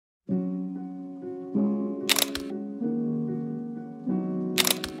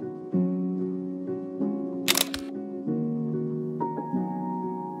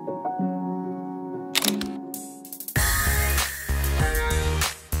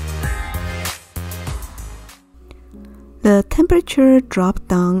The temperature dropped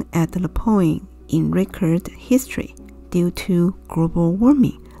down at the point in record history due to global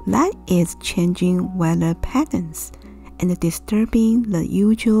warming that is changing weather patterns and disturbing the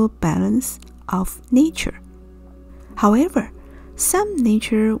usual balance of nature. However, some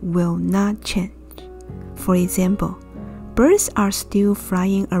nature will not change. For example, birds are still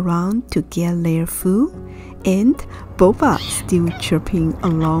flying around to get their food, and Boba still chirping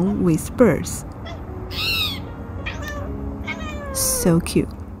along with birds. So cute.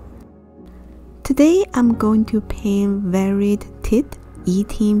 Today I'm going to paint varied tit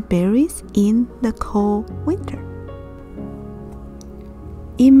eating berries in the cold winter.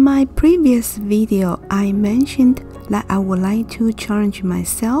 In my previous video, I mentioned that I would like to challenge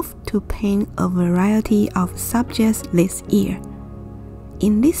myself to paint a variety of subjects this year.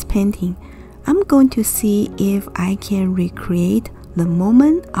 In this painting, I'm going to see if I can recreate the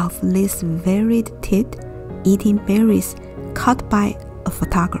moment of this varied tit eating berries caught by a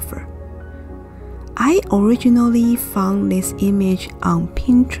photographer. I originally found this image on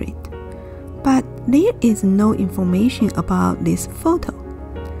Pinterest, but there is no information about this photo.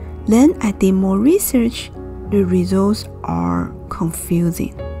 Then I did more research. The results are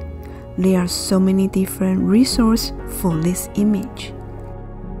confusing. There are so many different resources for this image.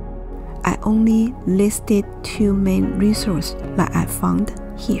 I only listed 2 main resources that I found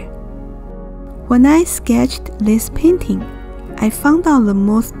here. When I sketched this painting, I found out the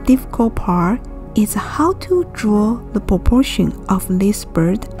most difficult part is how to draw the proportion of this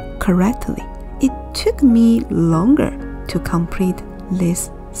bird correctly. It took me longer to complete this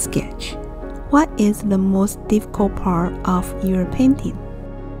sketch. What is the most difficult part of your painting?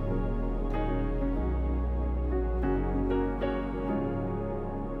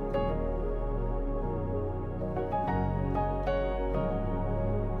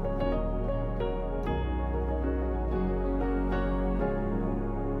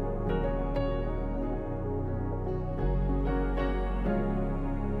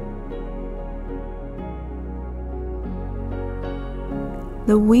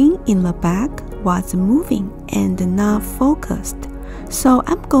 The wing in the back was moving and not focused, so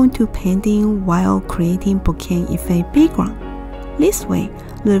I'm going to painting while creating bokeh effect background. This way,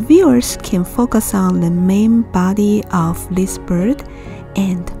 the viewers can focus on the main body of this bird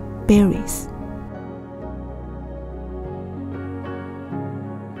and berries.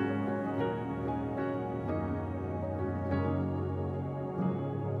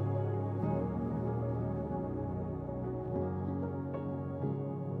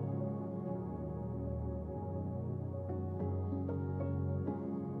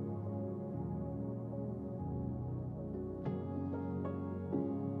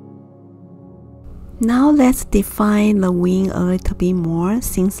 Now let's define the wing a little bit more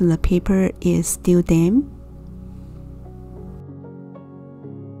since the paper is still damp.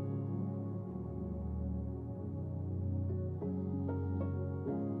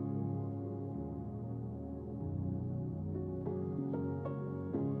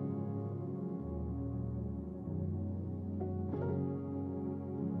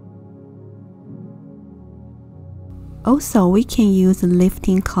 Also, we can use the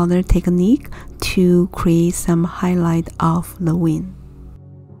lifting color technique to create some highlight of the wing.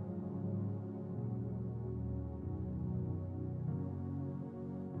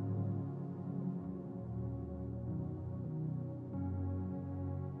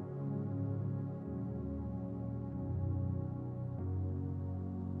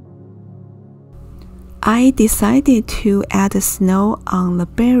 I decided to add snow on the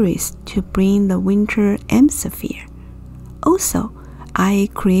berries to bring the winter atmosphere. Also, I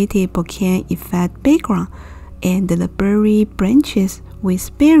created bokeh effect background and the berry branches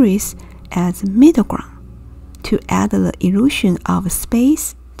with berries as middle ground to add the illusion of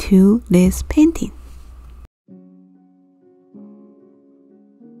space to this painting.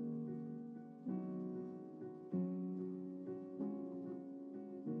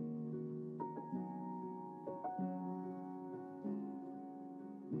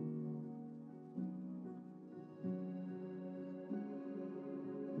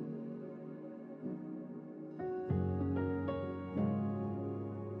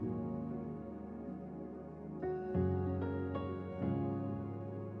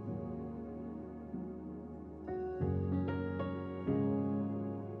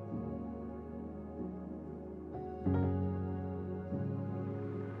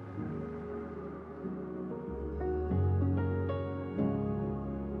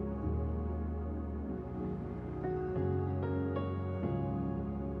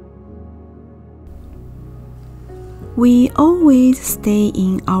 We always stay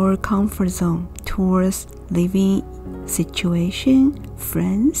in our comfort zone towards living situation,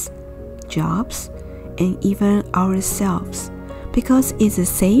 friends, jobs, and even ourselves because it's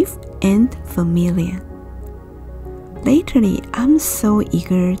safe and familiar. Lately, I'm so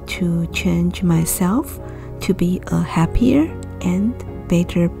eager to change myself to be a happier and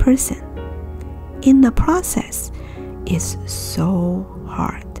better person. In the process, it's so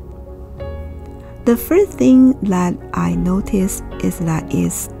hard. The first thing that I notice is that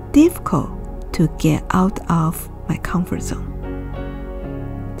it's difficult to get out of my comfort zone.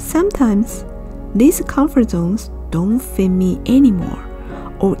 Sometimes, these comfort zones don't fit me anymore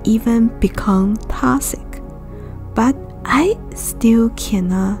or even become toxic, but I still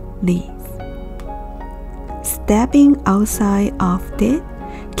cannot leave. Stepping outside of that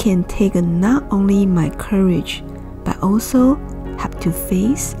can take not only my courage, but also have to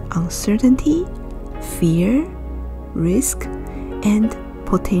face uncertainty, fear, risk, and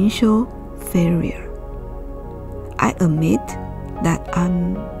potential failure. I admit that I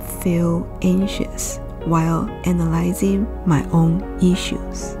feel anxious while analyzing my own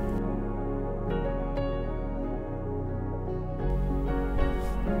issues.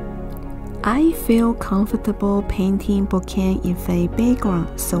 I feel comfortable painting bokeh in a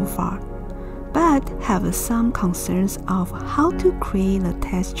background so far, but have some concerns of how to create the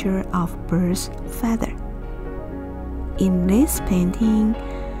texture of bird's feather. In this painting,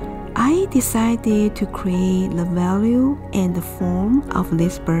 I decided to create the value and the form of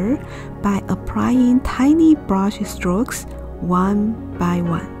this bird by applying tiny brush strokes one by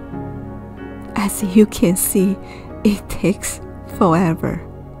one. As you can see, it takes forever.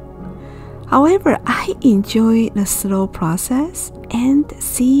 However, I enjoy the slow process and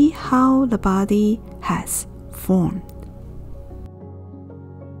see how the body has formed.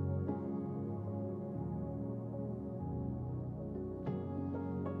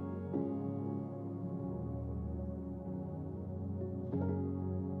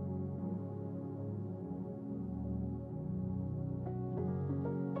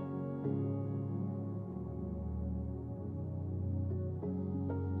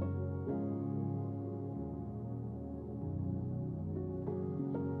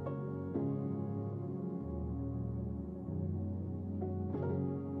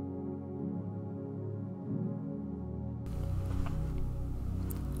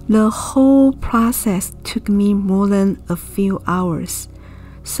 The whole process took me more than a few hours,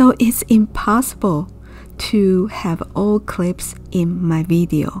 so it's impossible to have all clips in my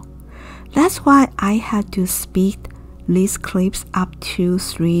video. That's why I had to speed these clips up to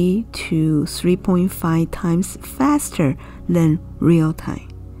 3 to 3.5 times faster than real time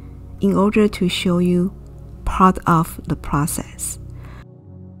in order to show you part of the process.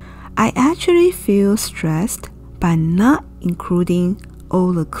 I actually feel stressed by not including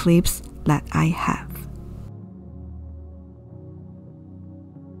all the clips that I have.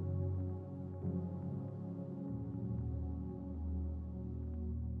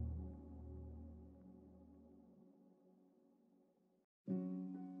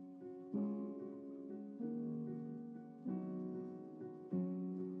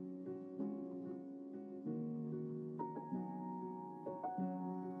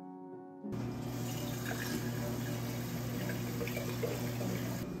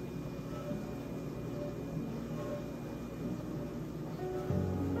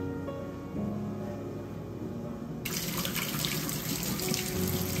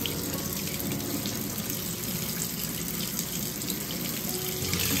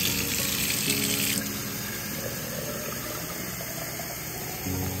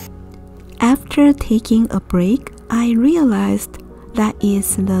 After taking a break, I realized that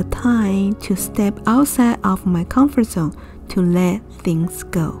it's the time to step outside of my comfort zone to let things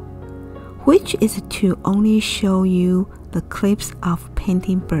go, which is to only show you the clips of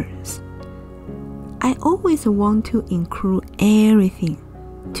painting birds. I always want to include everything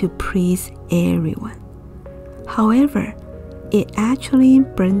to please everyone. However, it actually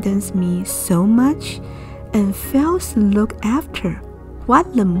burdens me so much and fails to look after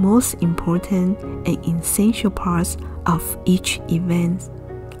what the most important and essential parts of each event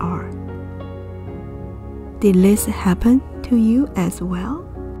are. Did this happen to you as well?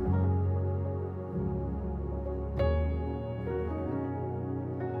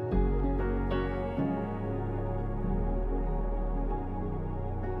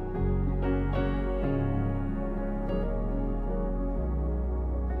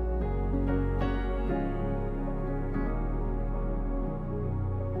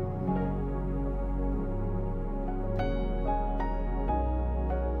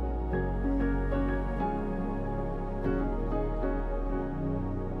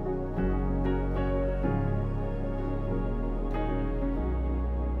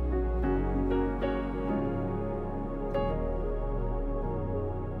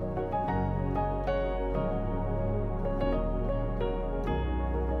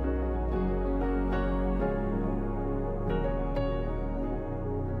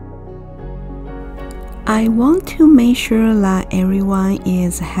 I want to make sure that everyone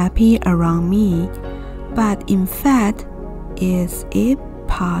is happy around me, but in fact, is it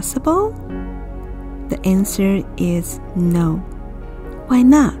possible? The answer is no. Why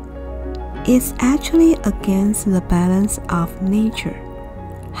not? It's actually against the balance of nature.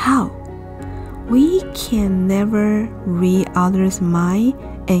 How? We can never read others' mind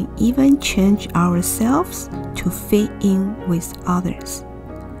and even change ourselves to fit in with others.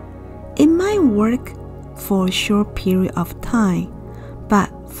 It might work for a short period of time,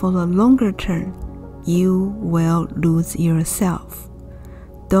 but for the longer term, you will lose yourself.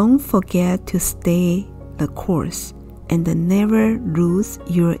 Don't forget to stay the course and never lose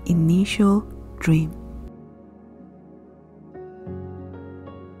your initial dream.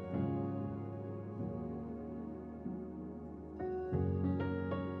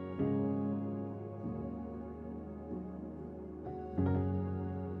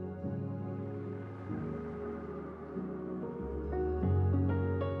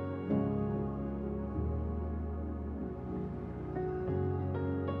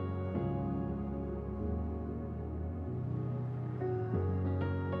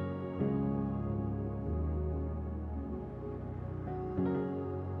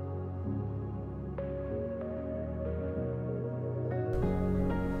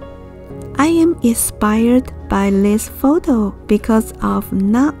 I am inspired by this photo because of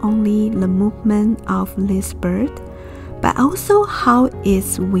not only the movement of this bird, but also how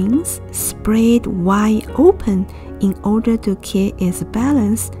its wings spread wide open in order to keep its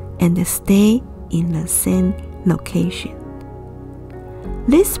balance and stay in the same location.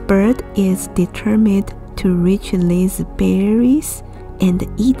 This bird is determined to reach these berries and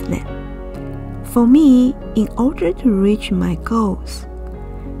eat them. For me, in order to reach my goals,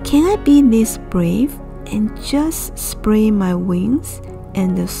 can I be this brave and just spread my wings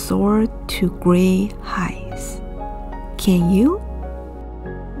and soar to great heights? Can you?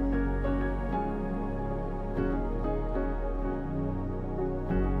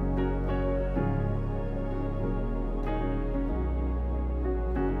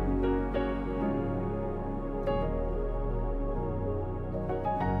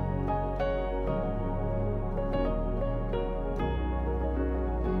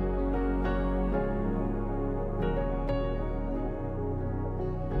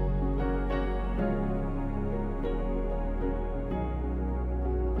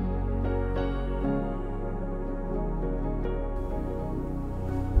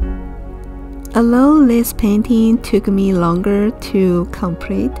 Although this painting took me longer to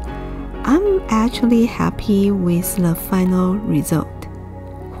complete, I'm actually happy with the final result.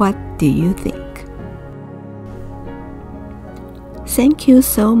 What do you think? Thank you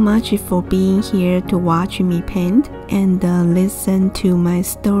so much for being here to watch me paint and listen to my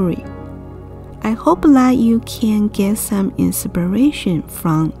story. I hope that you can get some inspiration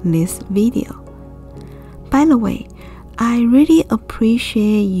from this video. By the way, I really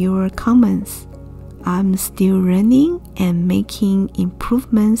appreciate your comments. I'm still learning and making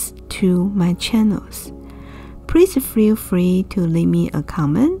improvements to my channels. Please feel free to leave me a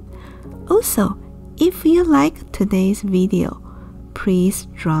comment. Also, if you like today's video, please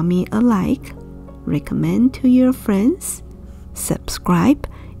drop me a like, recommend to your friends, subscribe,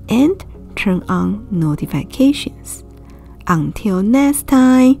 and turn on notifications. Until next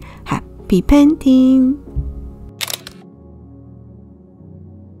time, happy painting!